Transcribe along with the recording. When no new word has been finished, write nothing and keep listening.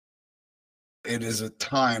It is a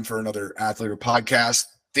time for another Athletor Podcast.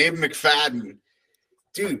 David McFadden.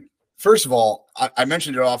 Dude, first of all, I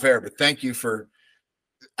mentioned it off air, but thank you for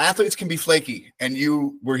 – athletes can be flaky, and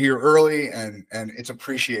you were here early, and it's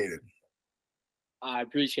appreciated. I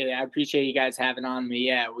appreciate it. I appreciate you guys having on me.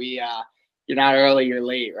 Yeah, you're not early, you're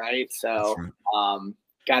late, right? So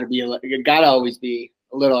gotta always be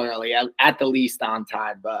a little early, at the least on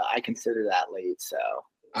time, but I consider that late, so –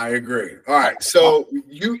 I agree. All right. So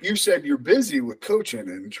you said you're busy with coaching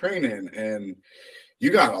and training, and you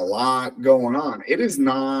got a lot going on. It is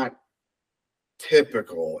not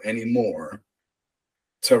typical anymore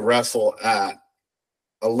to wrestle at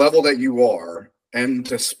a level that you are and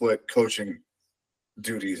to split coaching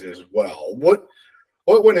duties as well. What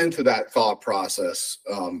went into that thought process?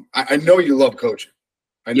 I know you love coaching.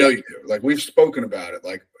 I know you do. Like, we've spoken about it.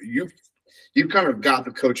 Like, you've kind of got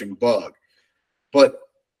the coaching bug, but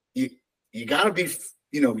you got to be,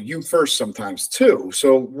 you first sometimes too.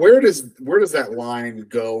 So where does that line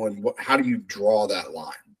go, and how do you draw that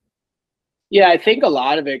line? Yeah, I think a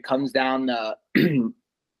lot of it comes down to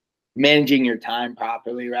managing your time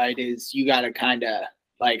properly, right? Is you got to kind of,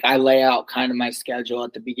 like, I lay out kind of my schedule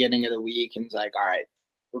at the beginning of the week, and it's like, all right,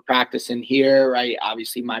 we're practicing here, right?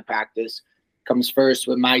 Obviously my practice comes first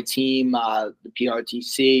with my team, the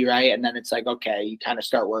RTC, right? And then it's like, okay, you kind of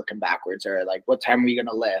start working backwards, or like, what time are we going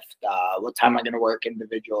to lift? What time am I going to work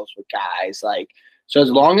individuals with guys? Like, so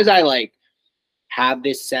as long as I like have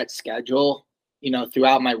this set schedule,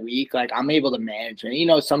 throughout my week, like, I'm able to manage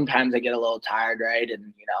it. Sometimes I get a little tired, right?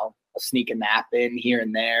 And, I'll sneak a nap in here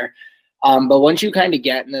and there. But once you kind of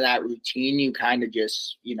get into that routine, you kind of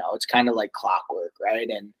just, it's kind of like clockwork, right?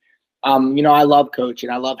 And I love coaching.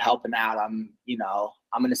 I love helping out. I'm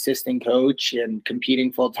an assistant coach and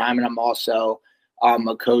competing full time. And I'm also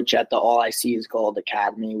a coach at the All I See Is Gold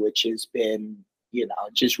Academy, which has been,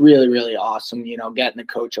 just really, really awesome, getting to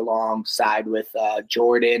coach alongside with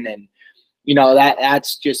Jordan. And,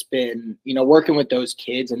 that's just been, working with those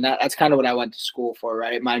kids. And that's kind of what I went to school for,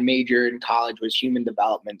 right? My major in college was human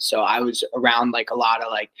development. So I was around like a lot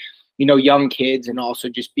of like, young kids, and also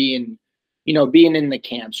just being in the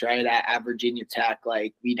camps, right, at Virginia Tech.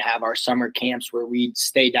 Like, we'd have our summer camps where we'd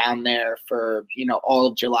stay down there for, all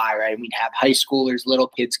of July, right? And we'd have high schoolers, little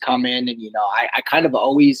kids come in. And, I kind of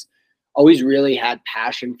always really had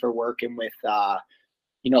passion for working with,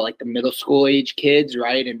 like the middle school age kids,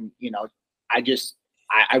 right? And,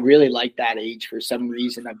 I really like that age for some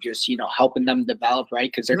reason of just, helping them develop,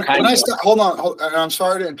 right? Because they're hold on. I'm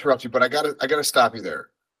sorry to interrupt you, but I gotta stop you there.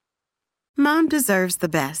 Mom deserves the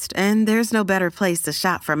best, and there's no better place to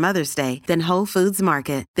shop for Mother's Day than Whole Foods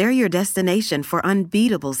Market. They're your destination for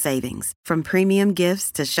unbeatable savings, from premium gifts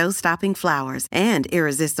to show-stopping flowers and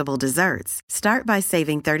irresistible desserts. Start by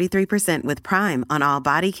saving 33% with Prime on all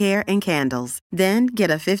body care and candles. Then get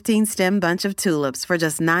a 15-stem bunch of tulips for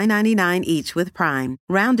just $9.99 each with Prime.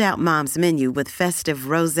 Round out Mom's menu with festive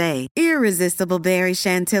rosé, irresistible berry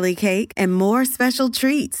chantilly cake, and more special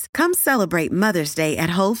treats. Come celebrate Mother's Day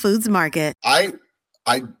at Whole Foods Market. I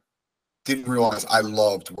didn't realize I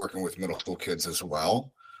loved working with middle school kids as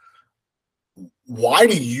well. Why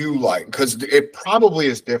do you because it probably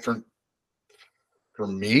is different for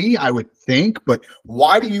me, I would think, but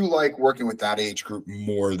why do you like working with that age group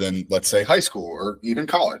more than, let's say, high school or even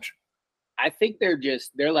college? I think they're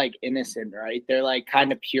like innocent, right? They're like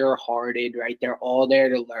kind of pure hearted, right? They're all there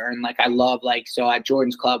to learn. Like, I love, so at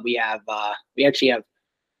Jordan's Club, we have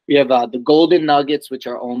the Golden Nuggets, which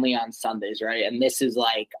are only on Sundays, right? And this is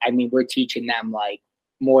we're teaching them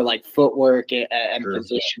more like footwork and sure,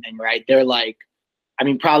 positioning, right? They're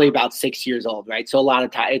probably about 6 years old, right? So a lot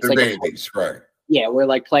of times it's they're babies, right? Yeah,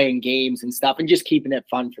 we're playing games and stuff and just keeping it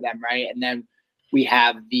fun for them, right? And then we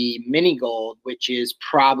have the mini gold, which is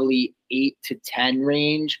probably 8 to 10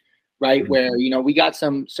 range, right? Mm-hmm. Where, we got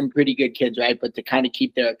some pretty good kids, right? But to kind of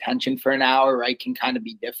keep their attention for an hour, right, can kind of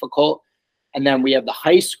be difficult. And then we have the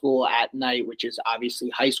high school at night, which is obviously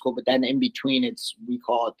high school, but then in between we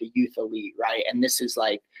call it the youth elite, right? And this is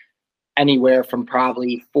anywhere from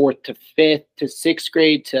probably 4th to 5th to 6th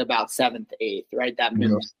grade to about 7th to 8th, right? That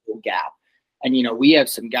middle school gap. And, we have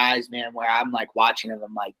some guys, man, where I'm watching them,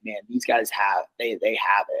 I'm like, man, these guys they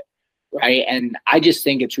have it, right? And I just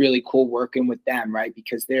think it's really cool working with them, right?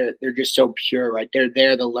 Because they're just so pure, right? They're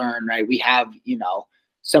there to learn, right? We have,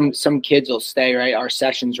 some kids will stay, right? Our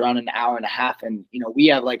sessions run an hour and a half, and we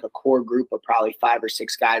have a core group of probably 5 or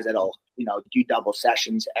 6 guys that'll do double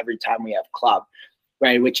sessions every time we have club,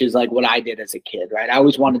 right? Which is what I did as a kid, right? I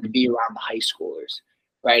always wanted to be around the high schoolers,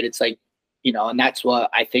 right? It's and that's what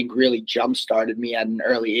I think really jump started me at an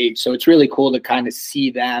early age. So it's really cool to kind of see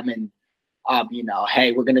them and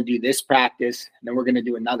hey, we're going to do this practice and then we're going to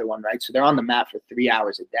do another one, right? So they're on the mat for 3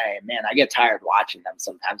 hours a day. And man, I get tired watching them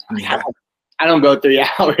sometimes. I don't go 3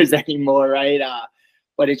 hours anymore, right?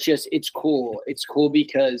 But it's cool. It's cool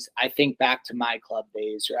because I think back to my club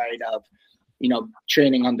days, right, of,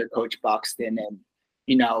 training under Coach Buxton and,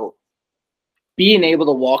 being able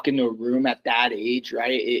to walk into a room at that age,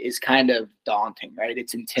 right, is kind of daunting, right?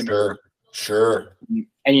 It's intimidating. Sure.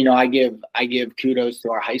 And, I give kudos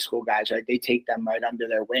to our high school guys, right? They take them right under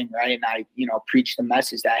their wing, right? And I, preach the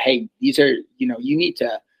message that, hey, these are, you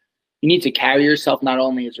need to carry yourself not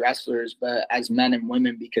only as wrestlers, but as men and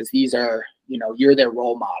women, because these are, you're their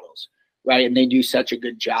role models, right? And they do such a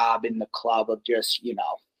good job in the club of just,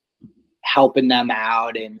 helping them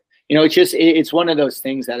out. And, it's one of those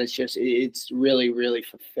things that it's really, really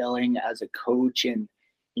fulfilling as a coach and,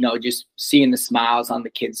 just seeing the smiles on the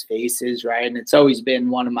kids' faces, right? And it's always been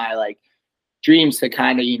one of my dreams to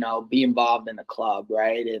kind of, be involved in a club,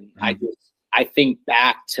 right? And I think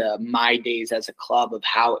back to my days as a club of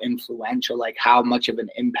how influential, how much of an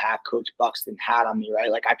impact Coach Buxton had on me, right?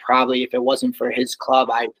 I probably, if it wasn't for his club,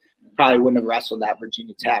 I probably wouldn't have wrestled at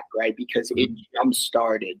Virginia Tech, right? Because it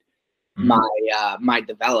jump-started my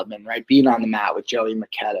development, right? Being on the mat with Joey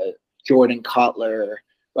McKetta, Jordan Cutler,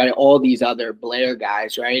 right? All these other Blair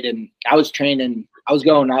guys, right? And I was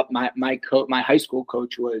going up. My high school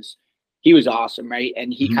coach he was awesome, right?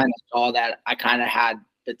 And he kind of saw that I kind of had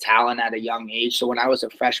the talent at a young age. So when I was a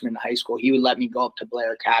freshman in high school, he would let me go up to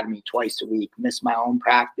Blair Academy twice a week, miss my own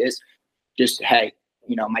practice. Just, hey,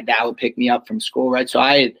 my dad would pick me up from school, right? So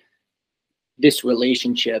I had this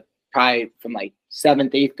relationship probably from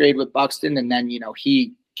 7th, 8th grade with Buxton. And then,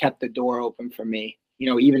 he kept the door open for me,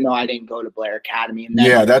 even though I didn't go to Blair Academy. And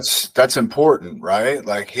then, that's important, right?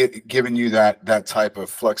 Giving you that type of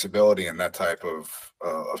flexibility and that type of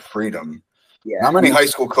freedom. Yeah. How many high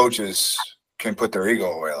school coaches can put their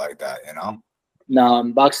ego away like that, No,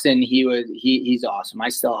 Buxton, he's awesome. I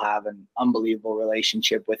still have an unbelievable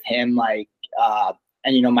relationship with him.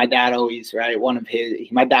 And, my dad always, right,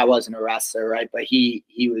 my dad wasn't a wrestler, right, but he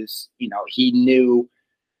was, he knew.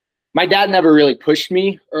 My dad never really pushed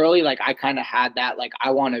me early. I kind of had that, I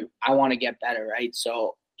want to get better, right?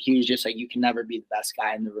 So he was just you can never be the best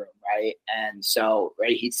guy in the room, right? And so,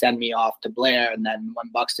 right, he'd send me off to Blair. And then when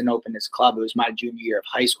Buxton opened his club, it was my junior year of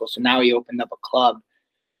high school. So now he opened up a club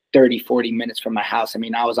 30, 40 minutes from my house. I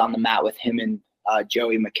mean, I was on the mat with him and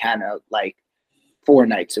Joey McKenna 4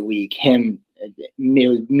 nights a week.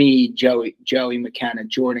 Me, Joey McKenna,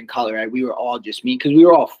 Jordan Cutler, right? We were all just because we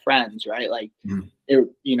were all friends, right?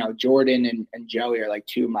 Jordan and Joey are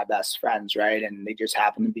 2 of my best friends, right? And they just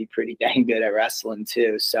happen to be pretty dang good at wrestling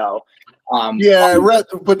too. So,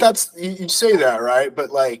 but that's, you say that, right?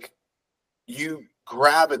 But you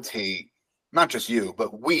gravitate, not just you,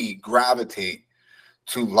 but we gravitate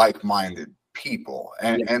to like-minded people.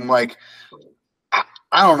 And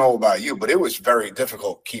I don't know about you, but it was very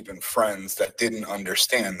difficult keeping friends that didn't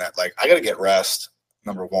understand that, I got to get rest.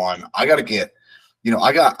 Number one, I got to get,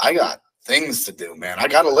 I got things to do, man. I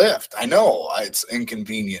got to lift. I know it's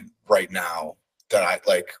inconvenient right now that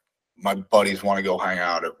my buddies want to go hang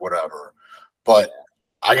out at whatever, but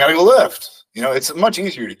I got to go lift. It's much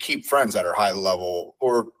easier to keep friends that are high level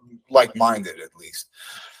or like-minded at least.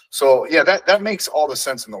 So yeah, that makes all the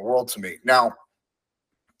sense in the world to me. Now,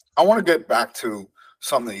 I want to get back to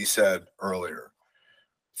something that you said earlier.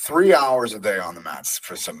 3 hours a day on the mats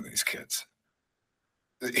for some of these kids.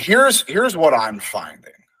 Here's what I'm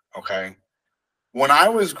finding, okay? When I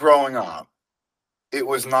was growing up, it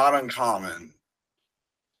was not uncommon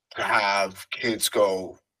to have kids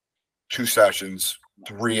go 2 sessions,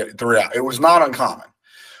 3 hours. It was not uncommon,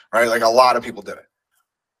 right? A lot of people did it.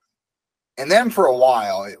 And then for a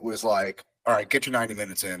while, it was all right, get your 90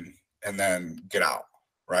 minutes in and then get out,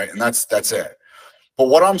 right? And that's it. But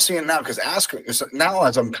what I'm seeing now, because now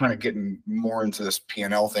as I'm kind of getting more into this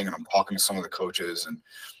P&L thing and I'm talking to some of the coaches and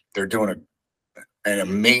they're doing an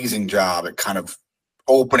amazing job at kind of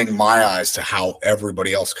opening my eyes to how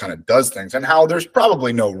everybody else kind of does things and how there's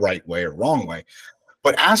probably no right way or wrong way.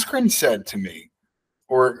 But Askren said to me,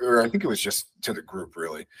 or I think it was just to the group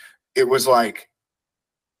really, it was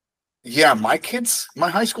yeah, my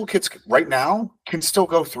high school kids right now can still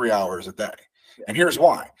go 3 hours a day. And here's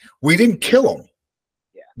why. We didn't kill them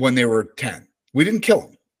when they were 10. We didn't kill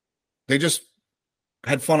them. They just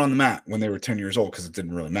had fun on the mat when they were 10 years old because it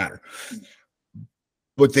didn't really matter.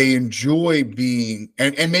 But they enjoy being,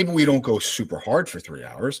 and maybe we don't go super hard for 3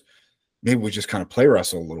 hours. Maybe we just kind of play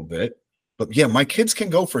wrestle a little bit. But yeah, my kids can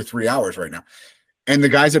go for 3 hours right now. And the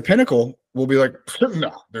guys at Pinnacle will be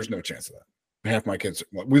no, there's no chance of that.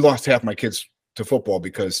 We lost half my kids to football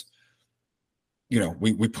because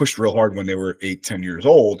we pushed real hard when they were 8-10 years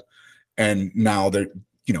old, and now they're,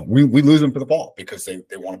 we lose them for the ball because they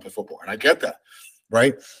want to play football. And I get that.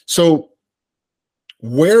 Right. So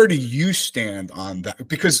where do you stand on that?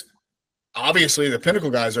 Because obviously the Pinnacle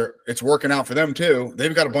guys it's working out for them too.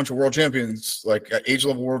 They've got a bunch of world champions, like age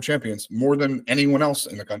level world champions, more than anyone else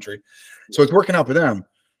in the country. So it's working out for them.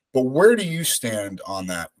 But where do you stand on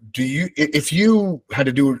that? If you had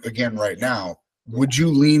to do it again right now, would you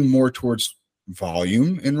lean more towards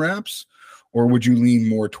volume in reps, or would you lean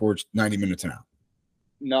more towards 90 minutes an hour?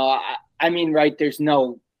 No, I mean, right. There's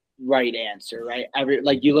no right answer, right?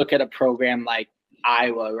 Like you look at a program like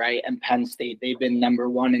Iowa, right, and Penn State, they've been number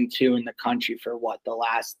 1 and 2 in the country for the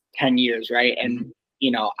last 10 years, right? And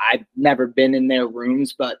I've never been in their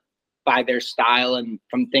rooms, but by their style and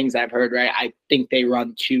from things I've heard, right, I think they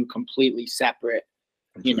run 2 completely separate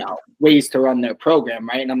ways to run their program,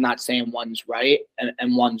 right? And I'm not saying one's right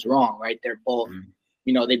and one's wrong, right? They're both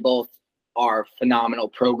they both are phenomenal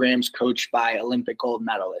programs coached by Olympic gold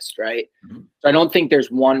medalists, right? So I don't think there's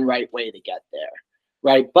one right way to get there,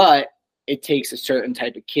 right? But it takes a certain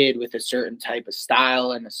type of kid with a certain type of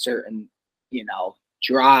style and a certain,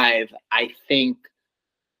 drive, I think,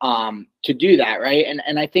 to do that, right?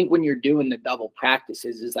 And I think when you're doing the double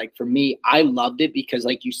practices is like, for me, I loved it because,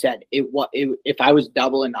 like you said, if I was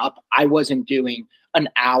doubling up, I wasn't doing an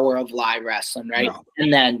hour of live wrestling, right? No.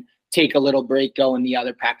 And then take a little break, go in the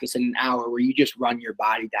other practice in an hour where you just run your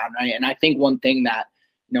body down, right? And I think one thing that,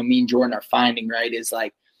 me and Jordan are finding, right, is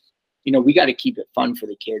like, we got to keep it fun for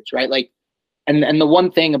the kids, right? Like, and the one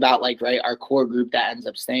thing about, like, right, our core group that ends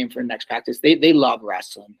up staying for the next practice, they love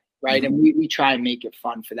wrestling, right? And we try and make it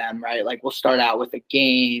fun for them, right? Like, we'll start out with a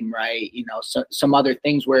game, right? Some other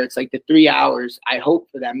things where it's like the 3 hours, I hope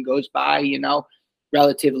for them goes by,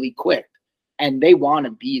 relatively quick. And they want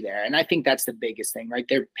to be there. And I think that's the biggest thing, right?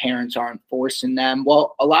 Their parents aren't forcing them.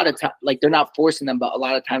 Well, a lot of times, like, they're not forcing them, but a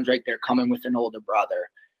lot of times, right, they're coming with an older brother,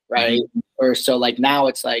 right? Or so, like, now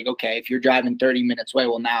it's like, okay, if you're driving 30 minutes away,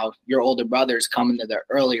 well, now your older brother's coming to the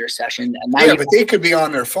earlier session. And now but they could be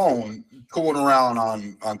on their phone going around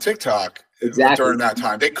on TikTok during that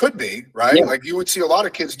time. They could be, right? Yeah. Like, you would see a lot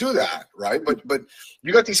of kids do that, right? But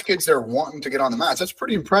you got these kids there wanting to get on the mats. That's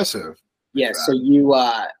pretty impressive. Yeah. So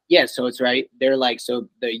so it's right. They're like, so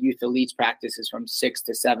the youth elites practice is from 6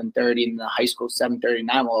 to 7:30 and the high school 7:39.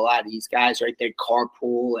 Well, a lot of these guys, right, they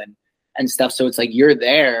carpool and stuff. So it's like, you're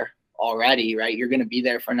there already, right? You're going to be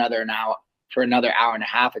there for another hour and a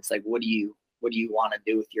half. It's like, what do you want to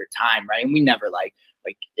do with your time? Right. And we never like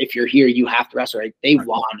if you're here, you have to wrestle, right? They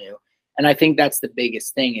want to. And I think that's the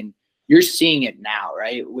biggest thing. And you're seeing it now,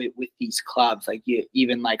 right? With these clubs, like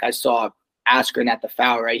I saw Askren at the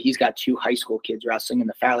foul, right? He's got 2 high school kids wrestling in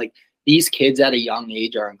the foul. Like, these kids at a young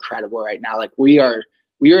age are incredible right now. Like, we are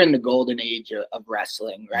in the golden age of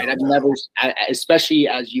wrestling, right? I've never, especially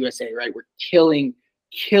as USA, right? We're killing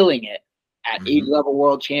it at age level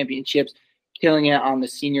world championships, killing it on the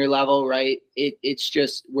senior level, right? It's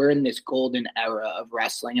just, we're in this golden era of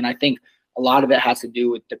wrestling. And I think a lot of it has to do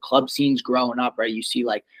with the club scenes growing up, right? You see,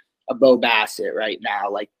 like, a Bo Bassett right now,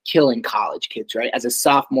 like, killing college kids, right? As a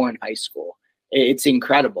sophomore in high school, it's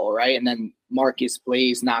incredible, right? And then Marcus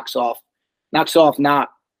Blaze knocks off not,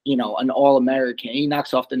 an All-American. He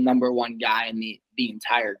knocks off the number 1 guy in the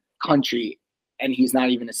entire country, and he's not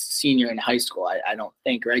even a senior in high school, I don't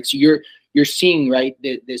think, right? So you're seeing, right,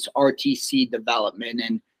 this RTC development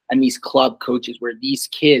and these club coaches where these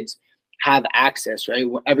kids have access, right?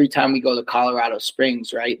 Every time we go to Colorado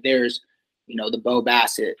Springs, right, there's the Bo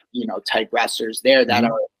Bassett, type wrestlers there that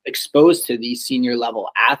are exposed to these senior level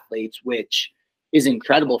athletes, which is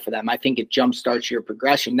incredible for them. I think it jumpstarts your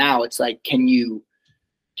progression. Now it's like, can you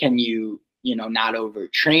not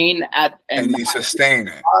overtrain and you sustain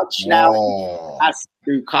it now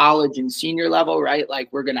through college and senior level, right? Like,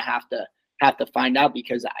 we're going to have to find out,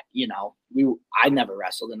 because I never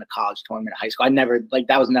wrestled in a college tournament in high school. I never, like,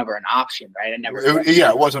 that was never an option, right?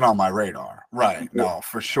 It wasn't on my radar. Right. No,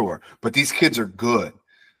 for sure. But these kids are good.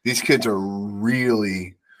 These kids are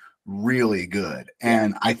really, really good.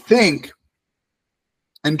 And I think,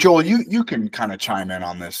 and Joel, you can kind of chime in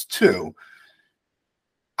on this too.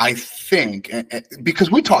 I think, because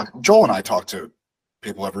Joel and I talk to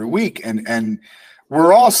people every week, and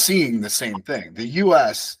we're all seeing the same thing. The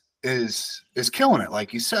U.S. is killing it,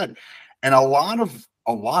 like you said, and a lot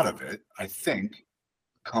of it, I think,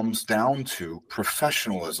 comes down to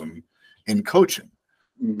professionalism in coaching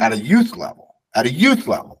at a youth level. I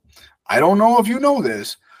don't know if you know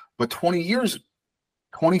this, but 25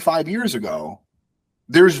 years ago,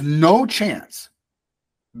 there's no chance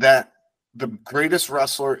that the greatest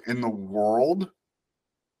wrestler in the world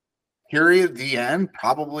period, the end,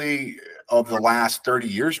 probably of the last 30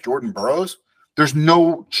 years, Jordan Burroughs, there's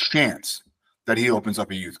no chance that he opens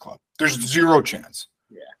up a youth club. There's zero chance.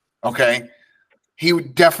 Yeah. Okay. He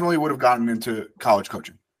definitely would have gotten into college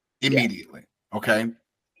coaching immediately. Yeah. Okay.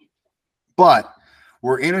 But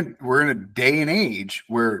we're in a day and age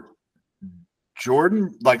where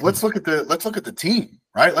Jordan, like, let's look at the team,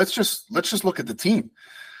 right? Let's just look at the team.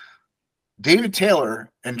 David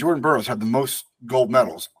Taylor and Jordan Burroughs have the most gold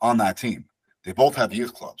medals on that team. They both have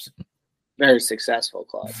youth clubs. Very successful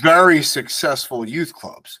clubs. Very successful youth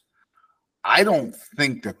clubs. I don't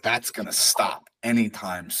think that that's going to stop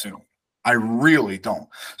anytime soon. I really don't.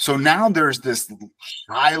 So now there's this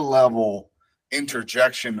high-level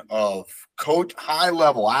interjection of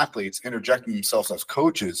high-level athletes interjecting themselves as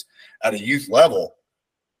coaches at a youth level.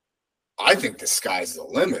 I think the sky's the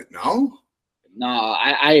limit, no? No,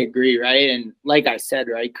 I agree, right? And like I said,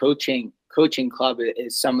 right, coaching club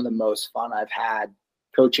is some of the most fun I've had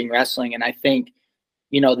coaching wrestling. And I think,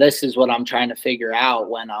 this is what I'm trying to figure out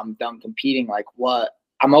when I'm done competing, like what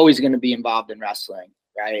I'm always going to be involved in wrestling,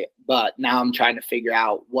 right? But now I'm trying to figure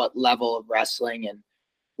out what level of wrestling and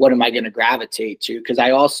what am I going to gravitate to? Because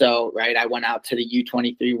I also, right, I went out to the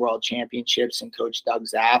U23 World Championships and coached Doug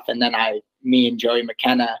Zaff. And then me and Joey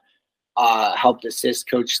McKenna helped assist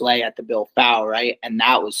Coach Slay at the Bill Fowl, right? And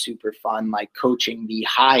that was super fun, like coaching the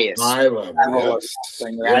highest level of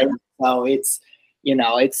wrestling, right? Yeah. So it's,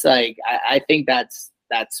 it's like I think that's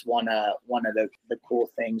one of the cool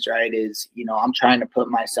things, right? Is, I'm trying to put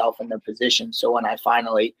myself in the position so when I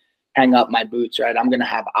finally hang up my boots, right, I'm going to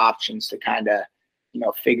have options to kind of,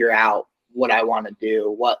 figure out what I want to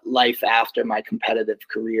do, what life after my competitive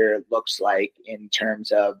career looks like in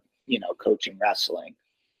terms of, coaching wrestling.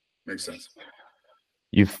 Makes sense.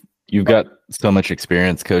 You've got so much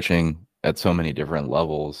experience coaching at so many different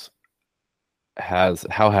levels. How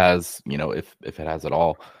has, if it has at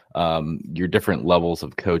all, your different levels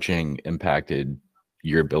of coaching impacted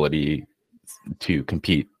your ability to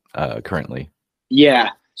compete currently?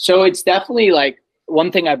 Yeah. So it's definitely like one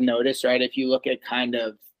thing I've noticed, right? If you look at kind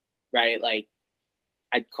of, right, like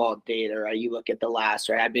I'd call it data, right? You look at the last,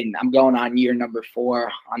 right? I'm going on year number 4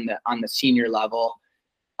 on the senior level.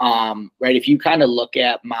 Right. If you kind of look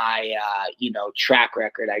at my, track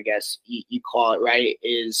record, I guess you call it, right,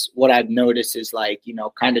 is what I've noticed is like,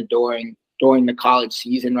 kind of during the college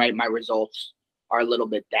season, right, my results are a little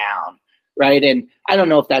bit down. Right. And I don't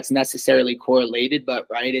know if that's necessarily correlated, but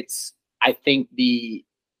right, I think the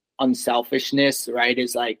unselfishness, right,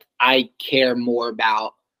 is like, I care more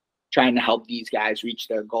about trying to help these guys reach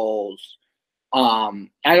their goals. I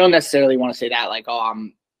don't necessarily want to say that like, oh,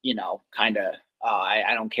 I'm, kind of,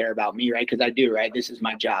 I don't care about me, right? Because I do, right? This is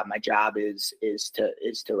my job. My job is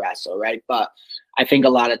to wrestle, right? But I think a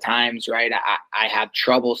lot of times, right, I have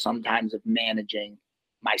trouble sometimes of managing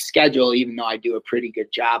my schedule, even though I do a pretty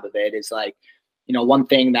good job of it. Is like, one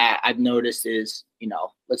thing that I've noticed is,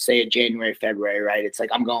 let's say in January, February, right? It's like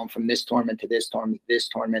I'm going from this tournament to this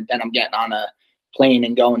tournament, then I'm getting on a plane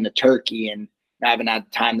and going to Turkey, and I haven't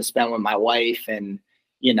had time to spend with my wife, and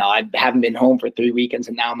I haven't been home for 3 weekends,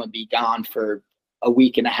 and now I'm gonna be gone for a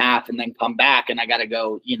week and a half and then come back, and I got to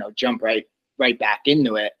go, jump right back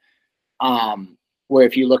into it. Where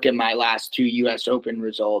if you look at my last 2 US Open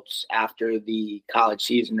results after the college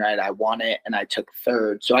season, right, I won it and I took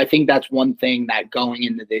 3rd. So I think that's one thing that going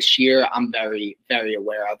into this year, I'm very, very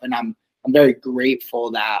aware of. And I'm very grateful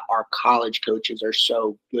that our college coaches are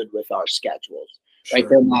so good with our schedules, right? Sure.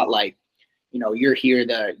 They're not like, you're here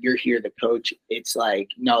to coach. It's like,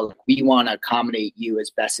 no, we want to accommodate you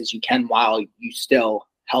as best as you can while you still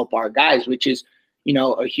help our guys, which is,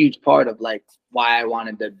 a huge part of like why I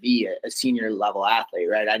wanted to be a senior level athlete,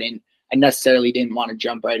 right? I necessarily didn't want to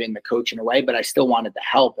jump right into coaching away, but I still wanted to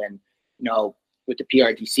help. And, with the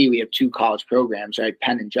PRTC, we have 2 college programs, right?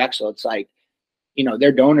 Penn and Drexel. It's like,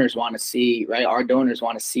 their donors want to see, right? Our donors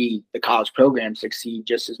want to see the college program succeed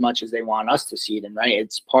just as much as they want us to see it. And right,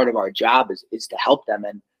 it's part of our job is to help them.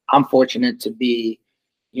 And I'm fortunate to be,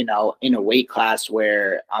 in a weight class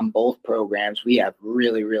where on both programs, we have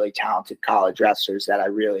really, really talented college wrestlers that I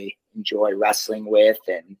really enjoy wrestling with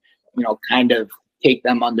and, kind of take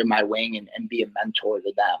them under my wing and be a mentor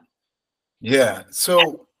to them. Yeah.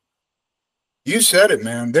 So you said it,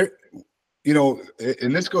 man.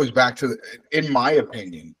 And this goes back to, in my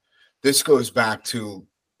opinion, this goes back to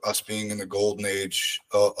us being in the golden age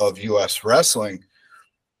of U.S. wrestling.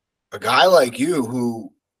 A guy like you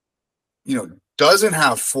who, doesn't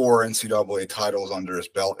have 4 NCAA titles under his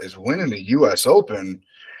belt is winning the U.S. Open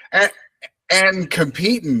and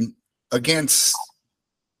competing against,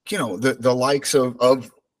 the likes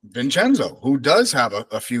of Vincenzo, who does have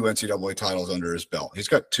a few NCAA titles under his belt. He's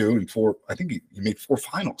got 2 and 4. I think he made 4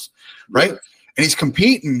 finals, right? And he's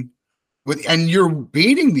competing with, and you're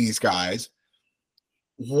beating these guys.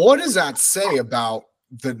 What does that say about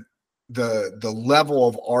the level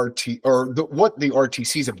of what the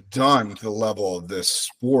RTCs have done to the level of this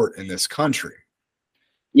sport in this country?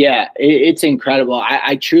 Yeah, it's incredible.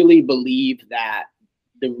 I truly believe that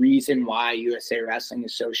the reason why USA Wrestling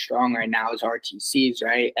is so strong right now is RTCs,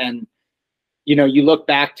 right? And, you know, you look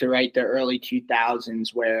back to, right, the early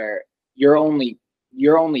 2000s where your only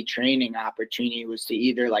training opportunity was to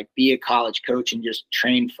either, like, be a college coach and just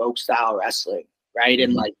train folk style wrestling, right?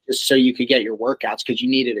 And, like, just so you could get your workouts because you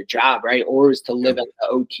needed a job, right? Or it was to live at the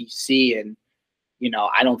OTC. And, you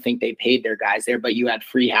know, I don't think they paid their guys there, but you had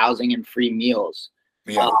free housing and free meals.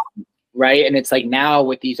 Yeah. Right. And it's like now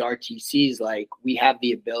with these RTCs, like we have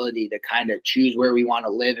the ability to kind of choose where we want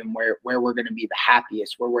to live and where we're going to be the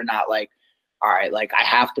happiest, where we're not like, all right, like I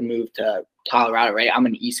have to move to Colorado, right? I'm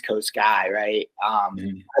an East Coast guy, right? I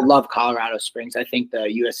love Colorado Springs. I think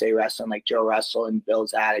the USA Wrestling, like Joe Russell and Bill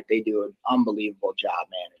Zadek, they do an unbelievable job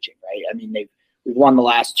managing, right? I mean, we've won the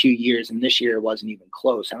last 2 years, and this year it wasn't even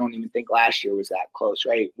close. I don't even think last year was that close,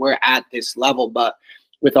 right? We're at this level, but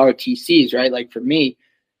with RTCs, right? Like for me,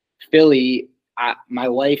 Philly, my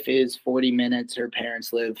wife is 40 minutes. Her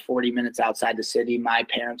parents live 40 minutes outside the city. My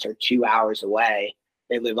parents are 2 hours away.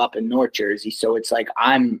 They live up in North Jersey. So it's like,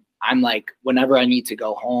 I'm like, whenever I need to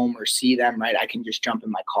go home or see them, right, I can just jump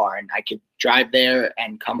in my car and I could drive there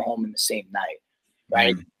and come home in the same night,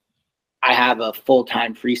 right? I have a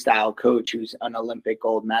full-time freestyle coach who's an Olympic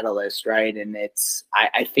gold medalist, right? And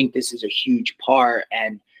I think this is a huge part.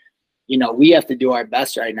 And, you know, we have to do our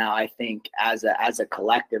best right now, I think, as a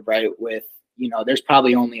collective, right? With, you know, there's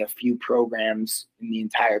probably only a few programs in the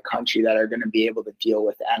entire country that are going to be able to deal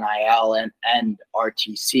with NIL and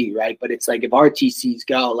RTC, right? But it's like if RTCs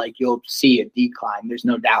go, like you'll see a decline. There's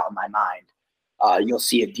no doubt in my mind. You'll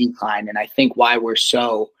see a decline. And I think why we're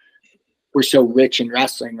so rich in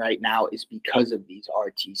wrestling right now is because of these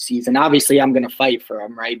RTCs. And obviously I'm going to fight for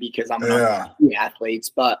them, right? Because I'm not the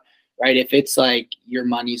athletes, but right, if it's like your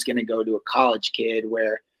money's going to go to a college kid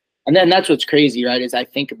and then that's what's crazy, right, is I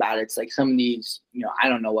think about it. It's like some of these, you know, I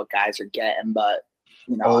don't know what guys are getting, but,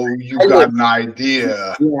 you know. Oh, you got an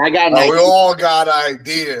idea. Yeah, I got an idea. We all got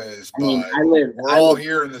ideas, but we're all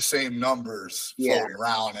hearing the same numbers floating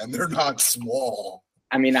around, and they're not small.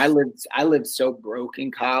 I mean, I lived so broke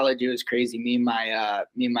in college. It was crazy. Me and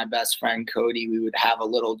my best friend Cody, we would have a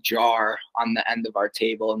little jar on the end of our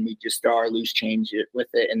table, and we just throw our loose change with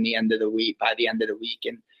it by the end of the week,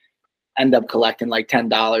 and end up collecting like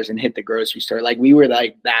 $10 and hit the grocery store. Like we were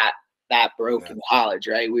like that broke in college,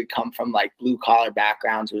 right? We come from like blue collar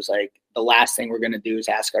backgrounds. It was like the last thing we're gonna do is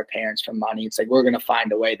ask our parents for money. It's like we're gonna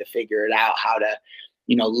find a way to figure it out, how to,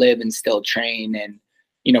 you know, live and still train. And,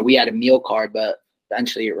 you know, we had a meal card, but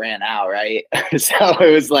eventually it ran out, right? So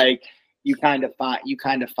it was like you kind of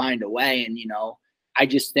find a way. And, you know, I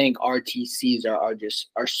just think RTCs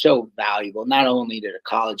are so valuable, not only to the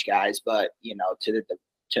college guys, but, you know,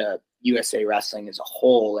 to USA Wrestling as a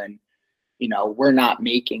whole. And, you know, we're not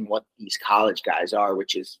making what these college guys are,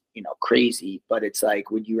 which is, you know, crazy. But it's like,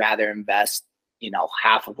 would you rather invest, you know,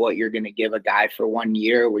 half of what you're going to give a guy for 1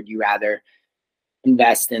 year? Or would you rather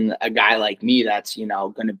invest in a guy like me that's, you know,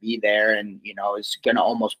 going to be there and, you know, is going to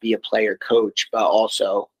almost be a player coach, but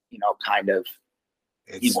also, you know, kind of.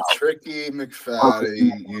 It's tricky,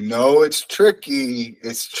 McFadden. You know, it's tricky.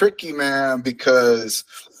 It's tricky, man, because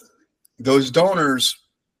those donors,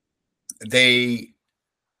 they're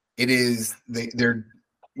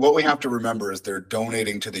what we have to remember is they're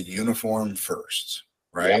donating to the uniform first,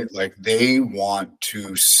 right? Yeah. Like they want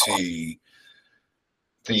to see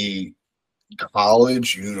the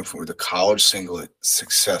college uniform, the college singlet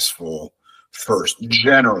successful first,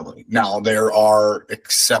 generally. Now, there are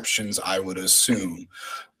exceptions, I would assume,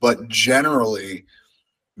 but generally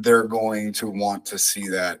they're going to want to see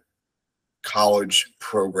that college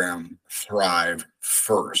program thrive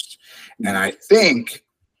first. And I think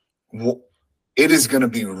it is going to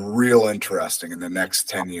be real interesting in the next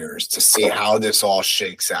 10 years to see how this all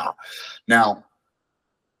shakes out. Now,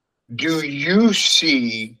 do you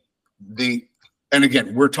see and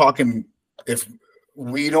again, we're talking, if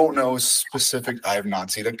we don't know specific, I have not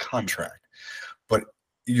seen a contract, but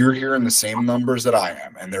you're hearing the same numbers that I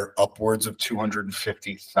am, and they're upwards of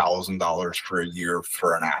 $250,000 for a year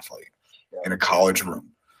for an athlete in a college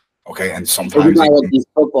room. Okay, and Think sometimes about what these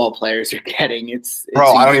football players are getting. It's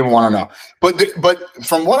bro, I don't even want to know. But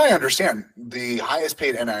from what I understand, the highest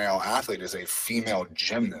paid NIL athlete is a female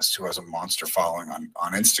gymnast who has a monster following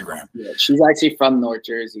on Instagram. Yeah, she's actually from North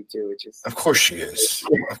Jersey too, which is Of course she is.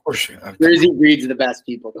 Of course she is. Jersey breeds the best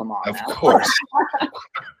people. Come on, Of now. course.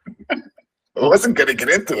 I wasn't going to get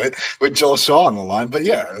into it with Joel Shaw on the line, but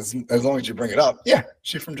yeah, as long as you bring it up, yeah,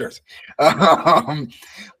 she's from Jersey.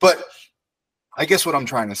 But I guess what I'm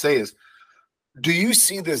trying to say is, do you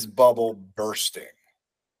see this bubble bursting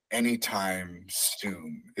anytime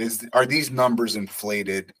soon? Are these numbers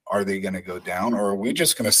inflated? Are they going to go down, or are we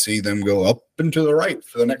just going to see them go up and to the right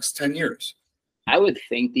for the next 10 years? I would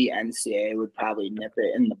think the NCAA would probably nip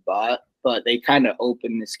it in the butt, but they kind of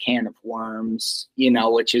opened this can of worms,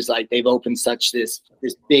 which is like they've opened this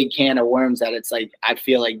big can of worms that it's like I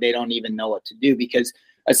feel like they don't even know what to do, because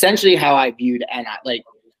essentially how I viewed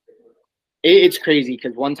it's crazy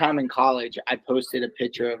because one time in college I posted a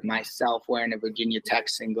picture of myself wearing a Virginia Tech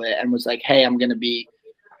singlet and was like, hey, I'm going to be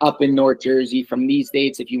up in North Jersey from these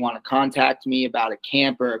dates if you want to contact me about a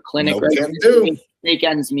camp or a clinic. No can do. Make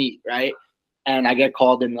ends meet, right? And I get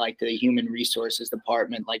called in like the human resources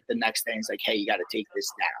department like the next day. It's like, hey, you got to take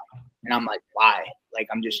this down. And I'm like, why? Like,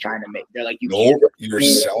 I'm just trying to make. They're like, you're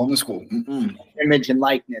selling the school. Image and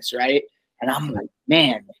likeness, right? And I'm like,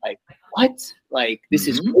 man, like what? Like this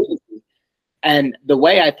is crazy. And the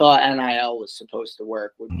way I thought NIL was supposed to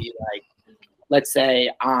work would be like, let's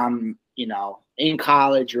say I'm, in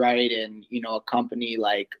college, right? And, a company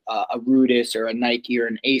like a Rudis or a Nike or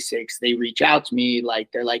an ASICS, they reach out to me,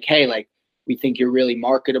 like, they're like, hey, like, we think you're really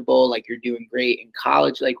marketable. Like, you're doing great in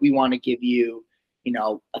college. Like, we want to give you,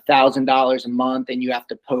 $1,000 a month, and you have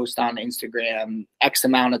to post on Instagram X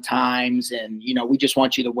amount of times. And, we just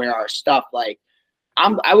want you to wear our stuff. Like,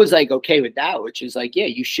 I was like, okay with that, which is like, yeah,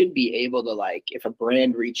 you should be able to, like, if a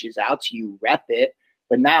brand reaches out to you, rep it.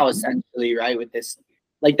 But now essentially, right, with this,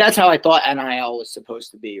 like, that's how I thought NIL was supposed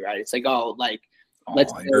to be, right? It's like, oh, like,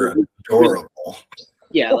 you're adorable.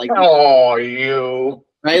 Yeah. Like, oh, you.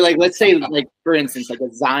 Right. Like, let's say, like, for instance, like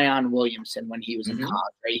a Zion Williamson, when he was in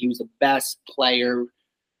college, right? He was the best player,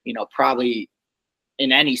 probably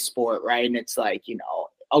in any sport. Right. And it's like,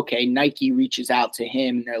 okay, Nike reaches out to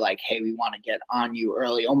him and they're like, hey, we want to get on you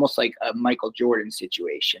early, almost like a Michael Jordan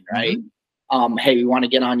situation, right? Hey, we want to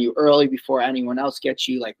get on you early before anyone else gets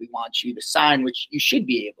you. Like, we want you to sign, which you should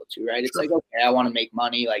be able to, right? It's like, okay, I want to make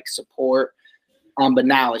money, like support. But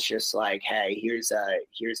now it's just like, hey, here's a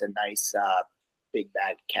nice big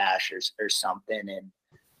bag of cash or something.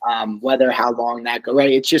 And whether how long that go,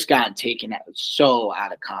 right? It's just gotten taken so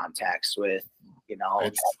out of context with,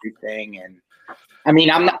 everything. And I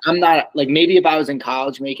mean, I'm not like, maybe if I was in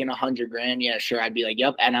college making $100,000, yeah, sure, I'd be like,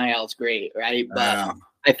 yep, NIL's great, right? But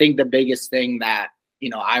I think the biggest thing that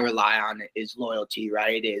I rely on is loyalty,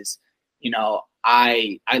 right? Is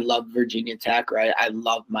I love Virginia Tech, right? I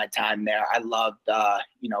loved my time there. I loved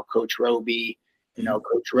Coach Roby.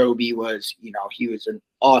 Coach Roby was he was an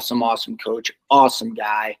awesome coach, awesome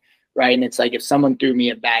guy, right? And it's like if someone threw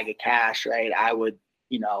me a bag of cash, right, I would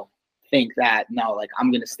think that no, like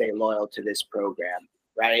I'm gonna stay loyal to this program,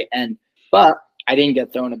 right? But I didn't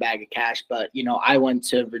get thrown a bag of cash, but I went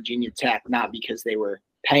to Virginia Tech not because they were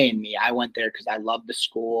paying me. I went there because I loved the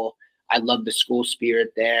school. I loved the school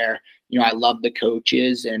spirit there. I loved the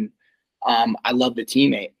coaches, and I loved the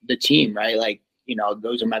team, right? Like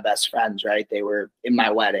those are my best friends, right? They were in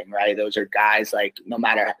my wedding, right? Those are guys like no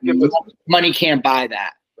matter money can't buy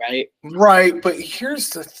that, right? Right, but here's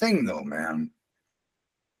the thing, though, man.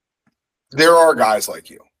 There are guys like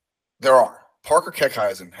you. There are. Parker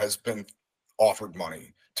Keckheisen has been offered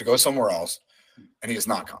money to go somewhere else, and he has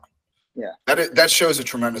not gone. Yeah. That shows a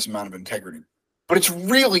tremendous amount of integrity. But it's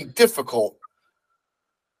really difficult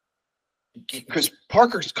because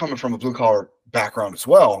Parker's coming from a blue-collar background as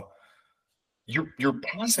well. You're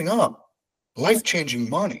passing up life-changing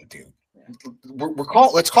money, dude.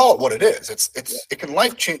 Let's call it what it is. It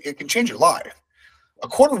can change your life.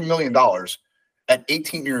 $250,000 at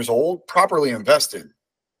 18 years old, properly invested,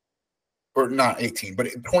 or not 18, but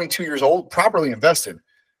 22 years old, properly invested,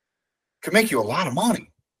 could make you a lot of money.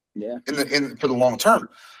 Yeah. For the long term.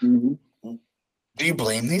 Mm-hmm. Do you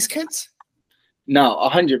blame these kids? No,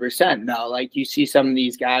 100%. No, like you see some of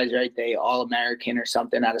these guys, right? They All-American or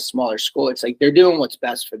something at a smaller school. It's like they're doing what's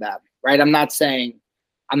best for them, right? I'm not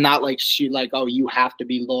like oh, you have to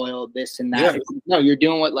be loyal, this and that. Yeah. No, you're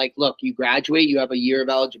doing what, like, look, you graduate, you have a year of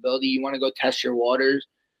eligibility, you want to go test the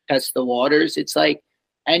waters. It's like,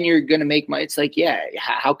 and you're gonna make money. It's like, yeah,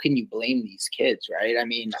 how can you blame these kids, right? I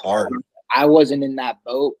mean, I wasn't in that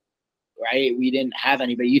boat, right? We didn't have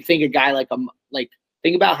anybody. You think a guy like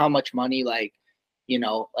think about how much money, like, you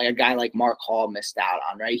know, like a guy like Mark Hall missed out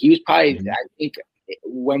on, right? He was probably, I think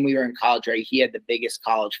when we were in college, right, he had the biggest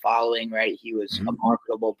college following, right? He was a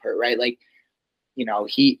marketable right? Like, you know,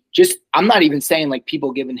 I'm not even saying like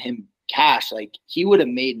people giving him cash, like he would have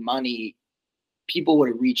made money. People would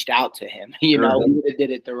have reached out to him, you know, he would have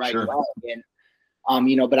did it the right way. And,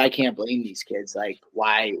 you know, but I can't blame these kids. Like,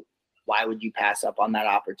 why would you pass up on that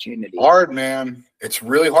opportunity? Hard, man. It's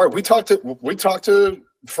really hard. We talked to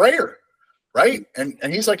Freyer, right? And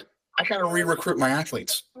he's like, I got to re-recruit my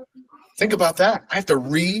athletes. Think about that. I have to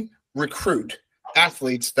re-recruit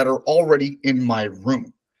athletes that are already in my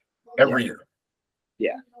room every year.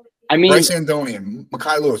 Yeah. I mean, Bryce Andonian,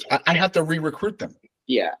 Makai Lewis, I have to re-recruit them.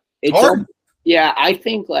 Yeah. It's hard. Yeah, I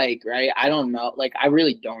think like, right, I don't know, like I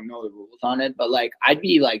really don't know the rules on it, but like I'd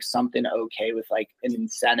be like something okay with like an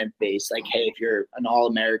incentive base, like, hey, if you're an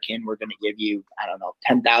All-American, we're going to give you, I don't know,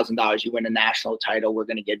 $10,000. You win a national title, we're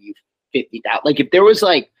going to give you $50,000. Like if there was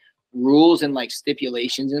like rules and like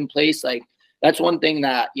stipulations in place, like that's one thing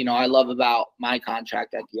that, you know, I love about my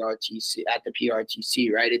contract at the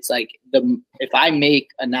PRTC, right? It's like if I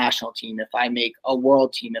make a national team, if I make a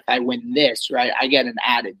world team, if I win this, right, I get an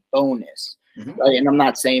added bonus. Right? And I'm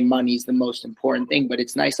not saying money's the most important thing, but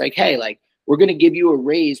it's nice. Like, hey, like we're going to give you a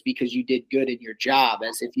raise because you did good in your job,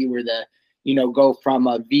 as if you were the, you know, go from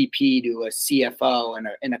a VP to a CFO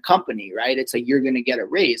in a company, right? It's like, you're going to get a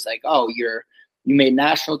raise. Like, oh, you made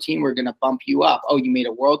national team, we're going to bump you up. Oh, you made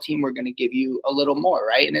a world team, we're going to give you a little more.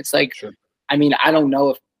 Right. And it's like, I mean, I don't know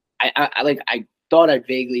if I thought I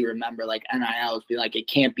vaguely remember like NILs be like, it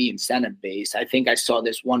can't be incentive based. I think I saw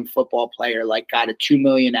this one football player like got a $2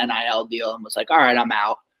 million NIL deal and was like, all right, I'm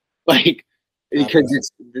out. Like,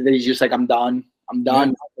 because he's just like, I'm done.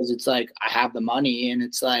 Because it's like, I have the money and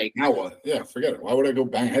it's like, now what? Yeah, forget it. Why would I go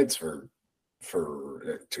bang heads for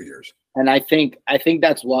 2 years? And I think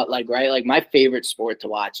that's what, like, right. Like my favorite sport to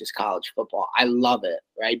watch is college football. I love it.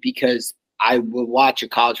 Right. Because I will watch a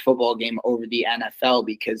college football game over the NFL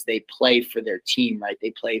because they play for their team, right? They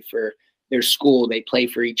play for their school. They play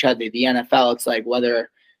for each other. The NFL, it's like, whether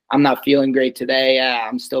I'm not feeling great today,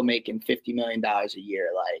 I'm still making $50 million a year.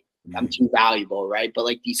 Like I'm too valuable, right? But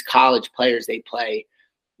like these college players, they play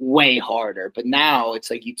way harder. But now it's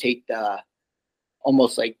like you take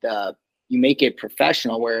you make it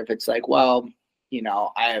professional, where if it's like, well, you know,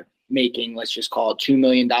 I'm making, let's just call it $2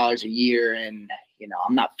 million a year, and you know,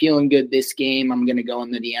 I'm not feeling good this game, I'm going to go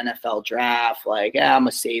into the NFL draft. Like, I'm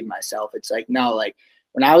going to save myself. It's like, no, like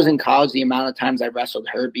when I was in college, the amount of times I wrestled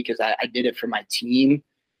hurt because I did it for my team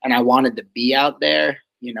and I wanted to be out there.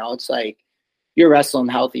 You know, it's like you're wrestling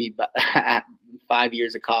healthy, but 5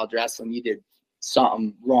 years of college wrestling, you did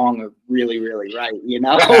something wrong or really, really right, you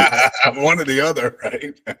know? One or the other,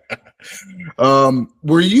 right?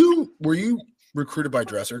 Were you recruited by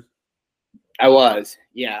Dresser? I was,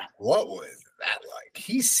 yeah. What was that like?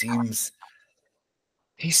 He seems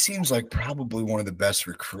like probably one of the best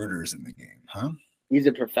recruiters in the game, huh? He's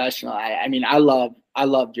a professional. I mean, I love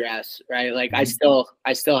Dress, right? Like I still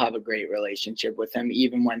have a great relationship with him,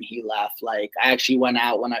 even when he left. Like I actually went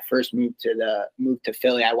out when I first moved to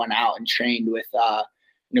Philly. I went out and trained with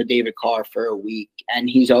David Carr for a week, and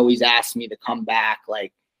he's always asked me to come back,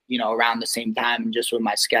 like, you know, around the same time. And just with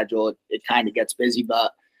my schedule, it kind of gets busy,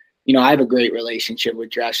 but you know, I have a great relationship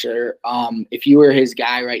with Dresser. If you were his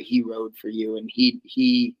guy, right, he rode for you, and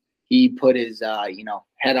he put his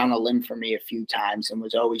head on a limb for me a few times, and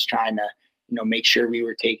was always trying to, you know, make sure we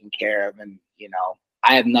were taken care of. And you know,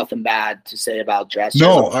 I have nothing bad to say about Dresser.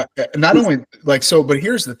 No, not only like so, but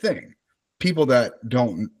here's the thing: people that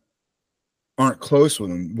aren't close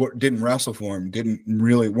with him, didn't wrestle for him,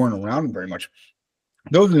 weren't around him very much.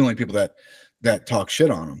 Those are the only people that talk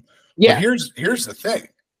shit on him. Yeah. But here's the thing.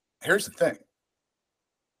 Here's the thing.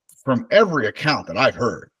 From every account that I've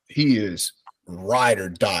heard, he is ride or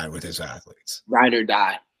die with his athletes. Ride or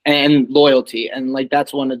die. And loyalty. And like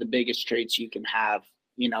that's one of the biggest traits you can have,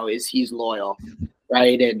 you know, is he's loyal.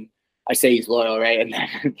 Right. And I say he's loyal, right? And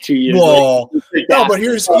then 2 years later, no, but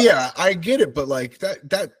I get it, but like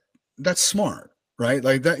that's smart, right?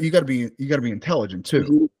 Like that you gotta be intelligent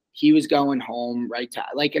too. He was going home, right?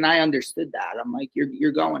 And I understood that. I'm like,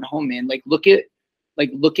 you're going home, man. Like look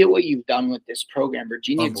at what you've done with this program.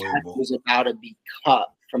 Virginia Tech was about to be cut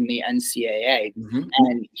from the NCAA,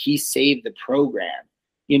 and he saved the program.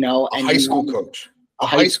 You know, a high school coach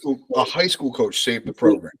saved the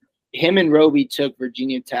program. Him and Roby took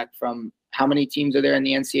Virginia Tech from how many teams are there in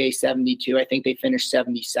the NCAA? 72. I think they finished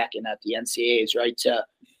 72nd at the NCAAs, right?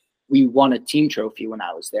 We won a team trophy when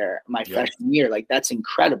I was there my freshman year. Like that's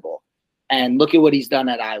incredible. And look at what he's done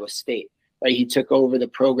at Iowa State. right? He took over the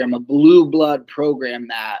program, a blue blood program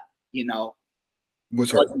that,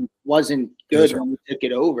 wasn't good when we took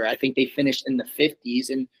it over. I think they finished in the 50s,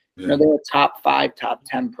 and they're a top 5, top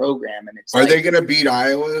 10 program. And it's are they going to beat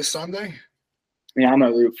Iowa this Sunday? I'm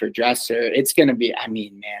gonna root for Dresser. It's gonna be,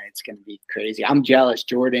 it's gonna be crazy. I'm jealous.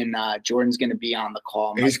 Jordan's gonna be on the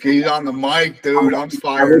call. He's on the mic, dude. I'm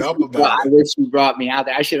fired up about it. I wish you brought me out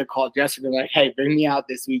there. I should have called Dresser and been like, hey, bring me out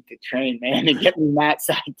this week to train, man, and get me mat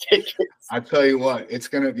side tickets. I tell you what, it's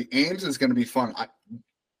gonna be Ames is gonna be fun.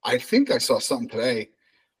 I think I saw something today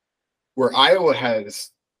where Iowa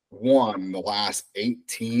has won the last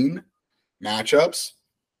 18 matchups,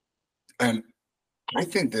 and I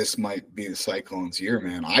think this might be the Cyclones' year,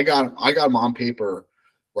 man. I got them on paper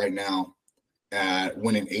right now at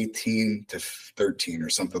winning 18-13 or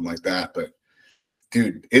something like that. But,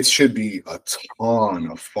 dude, it should be a ton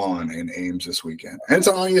of fun in Ames this weekend. And it's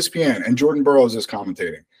on ESPN, and Jordan Burroughs is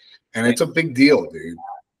commentating. And it's a big deal, dude.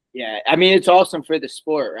 Yeah, it's awesome for the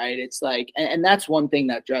sport, right? It's like, and that's one thing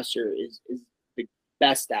that Dresser is the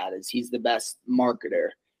best at, is he's the best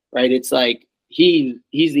marketer, right? It's like, he's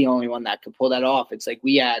the only one that could pull that off. It's like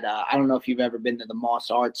we had, I don't know if you've ever been to the Moss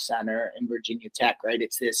Arts Center in Virginia Tech, right?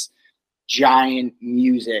 It's this giant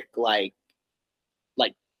music, like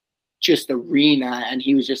just arena. And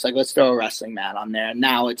he was just like, let's throw a wrestling mat on there. And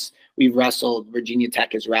now Virginia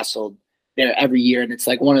Tech has wrestled there every year. And it's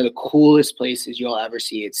like one of the coolest places you'll ever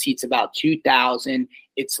see. It seats about 2,000.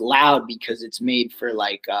 It's loud because it's made for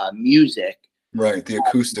music. Right. The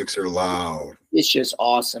acoustics are loud. It's just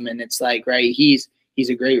awesome. And it's like, right, he's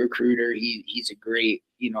a great recruiter. He's a great,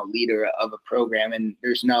 leader of a program. And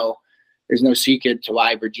there's no secret to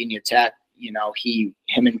why Virginia Tech,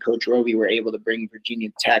 him and Coach Roby were able to bring Virginia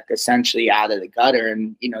Tech essentially out of the gutter.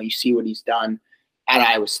 And, you see what he's done at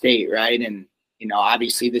Iowa State, right? And,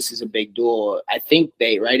 obviously this is a big duel. I think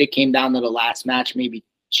it came down to the last match maybe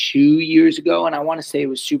 2 years ago. And I want to say it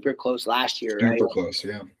was super close last year, right? Super close,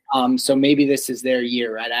 yeah. So maybe this is their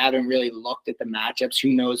year, right? I haven't really looked at the matchups.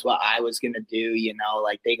 Who knows what I was going to do,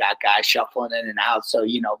 they got guys shuffling in and out. So,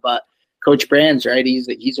 but Coach Brands, right?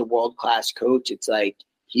 He's a world-class coach. It's like,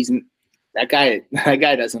 that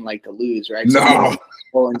guy doesn't like to lose, right? So no.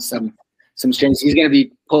 Pulling some strings. He's going to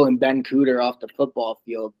be pulling Ben Cooter off the football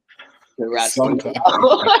field the rest of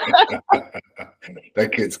the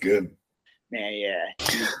That kid's good. Man, yeah.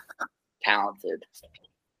 He's talented.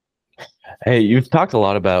 Hey, you've talked a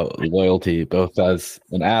lot about loyalty, both as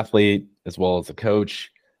an athlete as well as a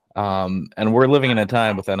coach. And we're living in a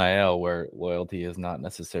time with NIL where loyalty is not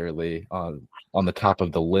necessarily on the top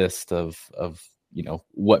of the list of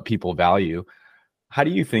what people value. How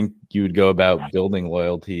do you think you would go about building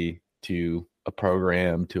loyalty to a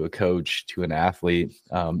program, to a coach, to an athlete?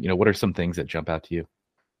 What are some things that jump out to you?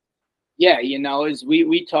 Yeah, as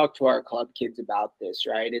we talk to our club kids about this,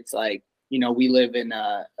 right? It's like, we live in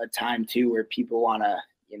a time too where people want to,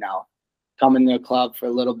 come in the club for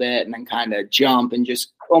a little bit and then kind of jump and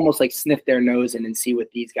just almost like sniff their nose in and see what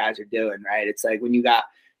these guys are doing, right? It's like when you got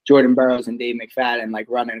Jordan Burroughs and Dave McFadden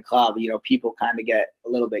running a club, people kind of get a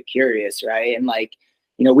little bit curious, right? And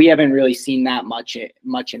we haven't really seen that much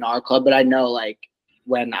in our club, but I know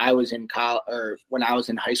when I was in college or when I was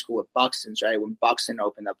in high school with Buxton's, right? When Buxton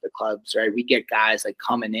opened up the clubs, right? We get guys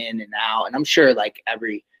coming in and out, and I'm sure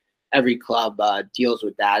every club deals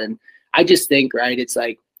with that. And I just think, right, it's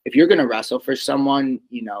like, if you're going to wrestle for someone,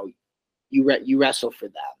 you wrestle for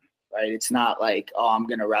them, right? It's not like, oh, I'm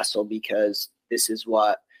going to wrestle because this is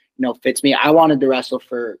what, fits me. I wanted to wrestle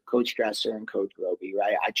for Coach Dresser and Coach Roby,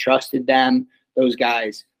 right? I trusted them. Those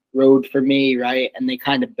guys rode for me, right? And they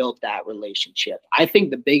kind of built that relationship. I think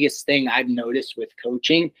the biggest thing I've noticed with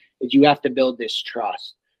coaching is you have to build this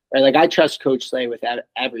trust, right? I trust Coach Slay with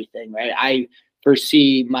everything, right? I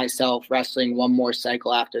foresee myself wrestling one more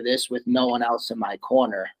cycle after this with no one else in my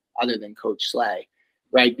corner other than Coach Slay,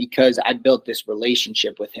 right? Because I built this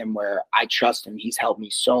relationship with him where I trust him. He's helped me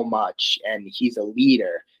so much, and he's a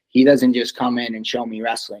leader. He doesn't just come in and show me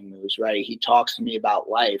wrestling moves, right? He talks to me about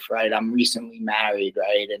life, right? I'm recently married,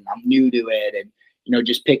 right? And I'm new to it, and,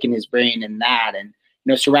 just picking his brain and that, and,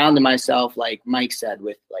 surrounding myself, like Mike said,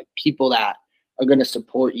 with people that are going to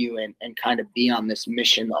support you and kind of be on this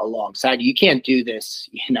mission alongside you. You can't do this,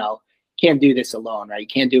 can't do this alone, right? You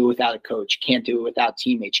can't do it without a coach. You can't do it without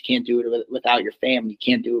teammates. You can't do it without your family. You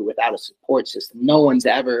can't do it without a support system. No one's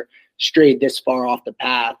ever strayed this far off the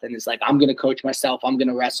path. And it's like, I'm going to coach myself. I'm going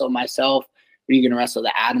to wrestle myself. Are you going to wrestle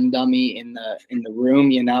the Adam dummy in the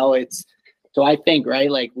room? So I think,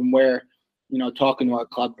 right, when we're, talking to our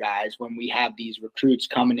club guys, when we have these recruits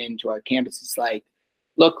coming into our campus, it's like,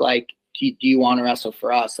 look, do you want to wrestle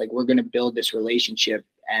for us? We're going to build this relationship,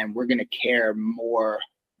 and we're going to care more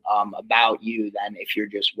about you than if you're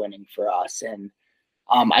just winning for us. And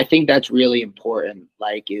I think that's really important,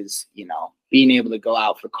 like, is, you know, being able to go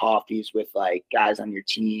out for coffees with like guys on your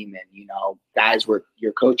team and, you know, guys where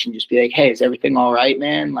you're coaching, just be like, hey, is everything all right,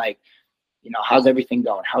 man? Like, you know, how's everything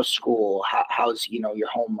going? How's school? How's, you know, your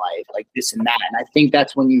home life? Like this and that. And I think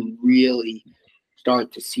that's when you really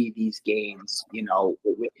start to see these gains, you know,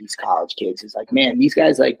 with these college kids. It's like, man, these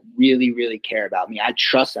guys like really, really care about me. I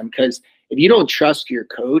trust them, because if you don't trust your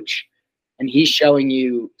coach and he's showing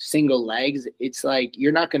you single legs, it's like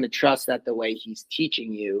you're not going to trust that the way he's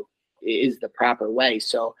teaching you is the proper way.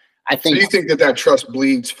 So I think. So you think that trust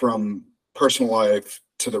bleeds from personal life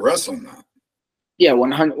to the wrestling now? Yeah,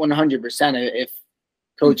 100%. If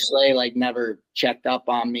Coach Slay like never checked up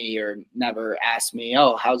on me or never asked me,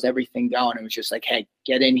 oh, how's everything going? It was just like, hey,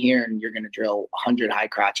 get in here and you're going to drill 100 high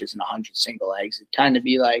crotches and 100 single legs. It'd kind of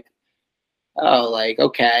be like, oh, like,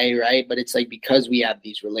 okay, right? But it's like, because we have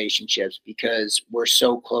these relationships, because we're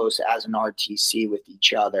so close as an RTC with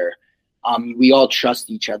each other, we all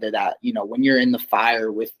trust each other that, you know, when you're in the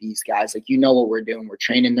fire with these guys, like, you know what we're doing, we're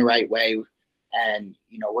training the right way, and,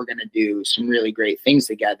 you know, we're going to do some really great things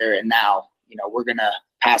together. And now, you know, we're going to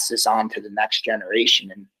pass this on to the next generation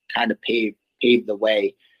and kind of pave the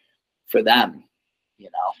way for them, you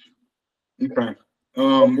know? Okay.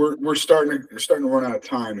 We're starting to run out of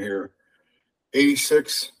time here.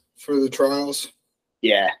 86 for the trials.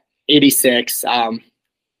 Yeah. 86.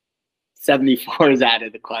 74 is out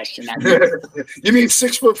of the question. I mean, you mean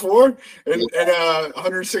 6'4" and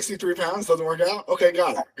 163 pounds doesn't work out? Okay,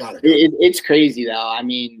 got it. It's crazy though. I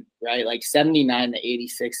mean, right? Like 79 to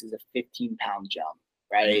 86 is a 15-pound jump,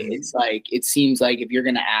 right? Mm-hmm. It's like, it seems like if you're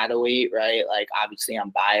gonna add a weight, right? Like, obviously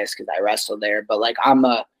I'm biased because I wrestle there, but like I'm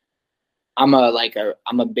a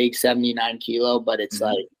big 79 kilo, but it's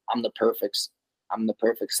mm-hmm. like I'm the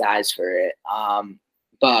perfect size for it.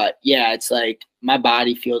 But yeah, it's like my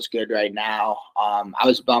body feels good right now. I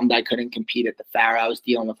was bummed I couldn't compete at the Fair. I was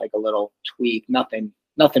dealing with like a little tweak, nothing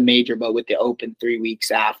major, but with the Open 3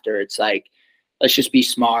 weeks after, it's like, let's just be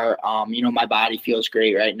smart. You know, my body feels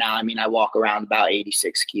great right now. I mean, I walk around about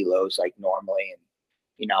 86 kilos like normally, and,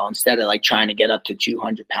 you know, instead of like trying to get up to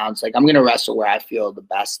 200 pounds, like I'm going to wrestle where I feel the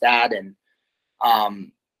best at. And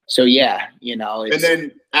so, yeah, you know. And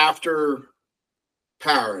then after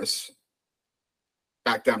Paris,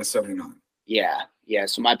 back down to 79. Yeah.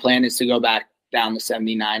 So my plan is to go back down to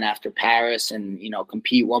 79 after Paris and, you know,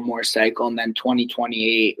 compete one more cycle. And then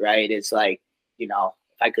 2028, right? It's like, you know,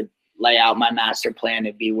 if I could lay out my master plan,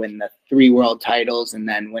 it'd be win the 3 world titles and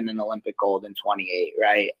then win an Olympic gold in 28,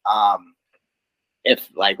 right? If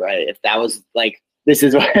that was like, this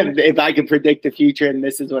is what, if I could predict the future and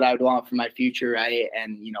this is what I would want for my future, right?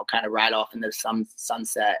 And, you know, kind of ride off into some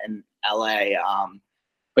sunset in LA.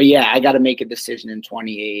 But yeah, I got to make a decision in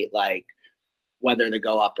 28, like whether to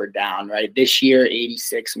go up or down, right? This year,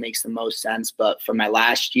 86 makes the most sense. But for my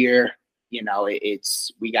last year, you know,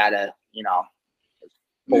 we got to, you know,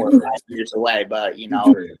 4 or 5 years away. But, you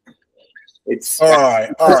know, it's all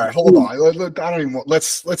right. Hold on.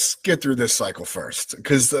 Let's get through this cycle first,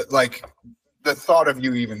 because the thought of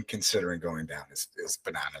you even considering going down is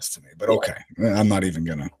bananas to me. But okay, I'm not even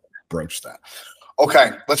going to broach that.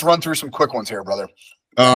 Okay, let's run through some quick ones here, brother.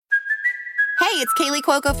 Hey, it's Kaylee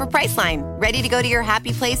Cuoco for Priceline. Ready to go to your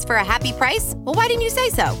happy place for a happy price? Well, why didn't you say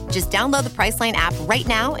so? Just download the Priceline app right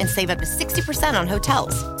now and save up to 60% on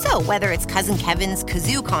hotels. So whether it's Cousin Kevin's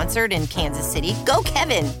Kazoo Concert in Kansas City, go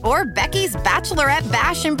Kevin, or Becky's Bachelorette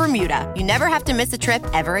Bash in Bermuda, you never have to miss a trip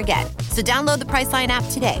ever again. So download the Priceline app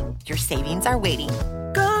today. Your savings are waiting.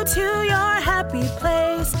 Go to your happy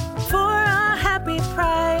place for a happy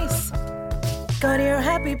price. Go to your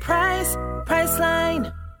happy price,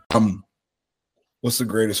 Priceline. What's the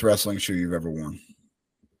greatest wrestling shoe you've ever worn?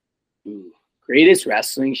 Ooh, greatest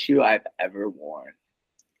wrestling shoe I've ever worn.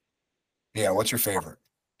 Yeah, what's your favorite?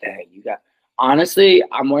 Dang, honestly,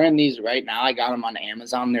 I'm wearing these right now. I got them on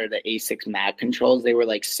Amazon. They're the A6 Mag Controls. They were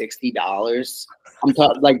like $60. I'm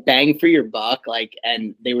talking like bang for your buck, like,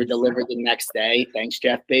 and they were delivered the next day. Thanks,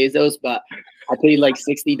 Jeff Bezos. But I paid like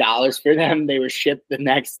 $60 for them. They were shipped the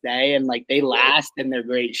next day, and like they last, and they're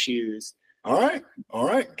great shoes. All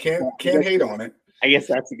right. Can't hate on it. I guess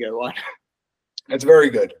that's a good one. That's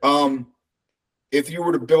very good. If you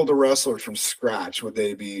were to build a wrestler from scratch, would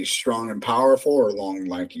they be strong and powerful or long,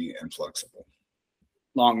 lanky, and flexible?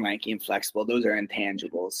 Long, lanky, and flexible. Those are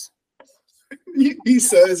intangibles. He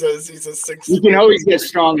says as he's a 6. You can always get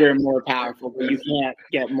stronger and more powerful, but you can't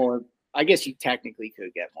get more. I guess you technically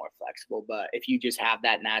could get more flexible, but if you just have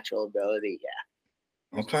that natural ability,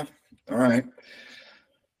 yeah. Okay. All right.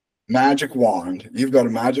 magic wand. You've got a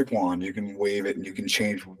magic wand. You can wave it and you can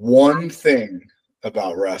change one thing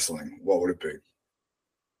about wrestling. What would it be?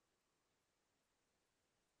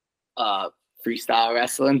 Freestyle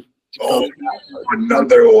wrestling. Oh,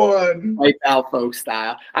 another one. Like out folk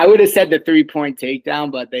style. I would have said the 3-point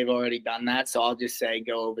takedown, but they've already done that. So I'll just say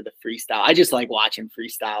go over the freestyle. I just like watching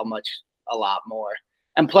freestyle a lot more.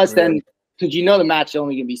 And plus then, because the match is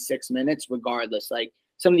only going to be 6 minutes regardless. Like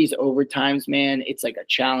some of these overtimes, man, it's like a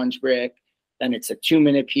challenge brick. Then it's a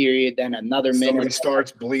 2-minute period. Then another minute. Somebody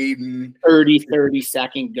starts bleeding.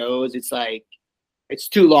 30-second goes. It's like, it's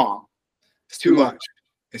too long. It's too much.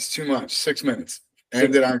 It's too much. 6 minutes.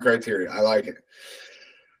 Ended on criteria. I like it.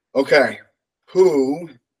 Okay. Who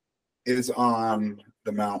is on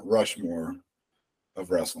the Mount Rushmore of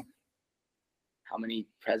wrestling? How many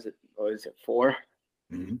what is it, 4?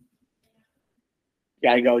 Mm-hmm.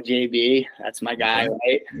 Gotta go JB. That's my guy,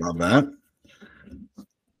 right? Love that.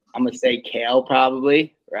 I'm gonna say Kale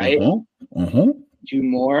probably, right? 2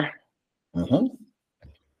 more. Oh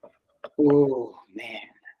man,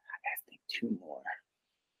 I gotta think 2 more.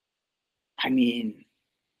 I mean,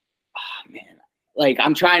 oh man, like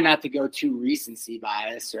I'm trying not to go too recency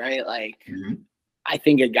bias, right? Like I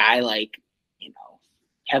think a guy like,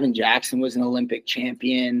 Kevin Jackson was an Olympic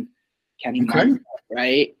champion, Kenny Martin,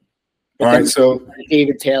 right? But all right, so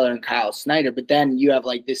David Taylor and Kyle Snyder, but then you have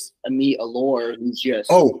like this Amit Allure who's just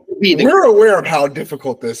we're aware of how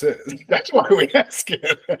difficult this is. That's why we ask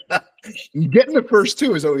it. Getting the first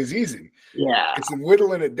 2 is always easy. Yeah, it's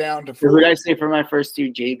whittling it down to 4. Who did I say for my first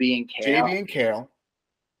 2? JB and Kale. JB and Kale.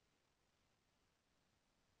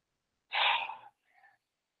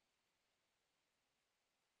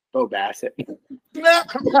 Bo Bassett.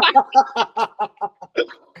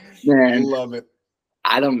 Man, love it.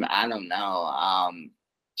 I don't know.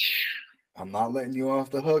 I'm not letting you off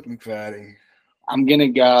the hook, McFadden. I'm gonna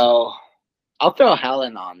go. I'll throw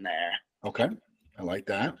Helen on there. Okay, I like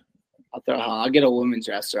that. I'll get a women's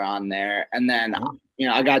wrestler on there, and then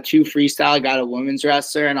I got 2 freestyle. I got a women's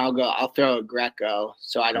wrestler, and I'll throw a Greco,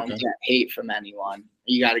 so I don't get hate from anyone.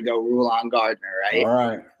 You got to go Rulon Gardner, right? All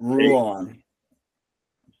right, Rulon,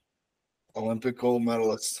 Olympic gold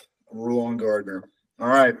medalist, Rulon Gardner. All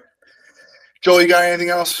right, Joel, you got anything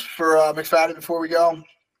else for McFadden before we go?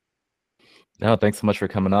 No, thanks so much for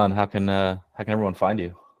coming on. How can everyone find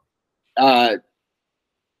you?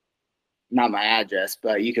 Not my address,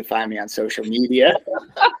 but you can find me on social media.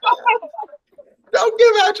 Don't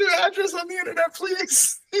give out your address on the internet,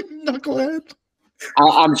 please, knucklehead.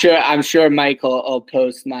 I'm sure Michael will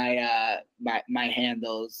post my my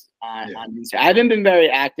handles on Instagram. I haven't been very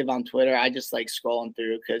active on Twitter. I just like scrolling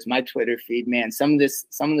through because my Twitter feed, man, some of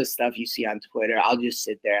the stuff you see on Twitter, I'll just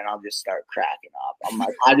sit there and I'll just start cracking up. I'm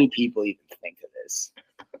like, how do people even think of this?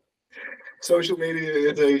 Social media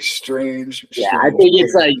is a strange. Yeah, I think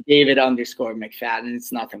it's like David _McFadden.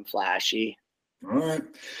 It's nothing flashy. All right.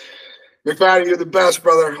 McFadden, you're the best,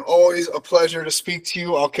 brother. Always a pleasure to speak to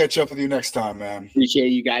you. I'll catch up with you next time, man. Appreciate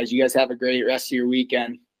you guys. You guys have a great rest of your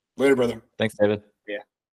weekend. Later, brother. Thanks, David.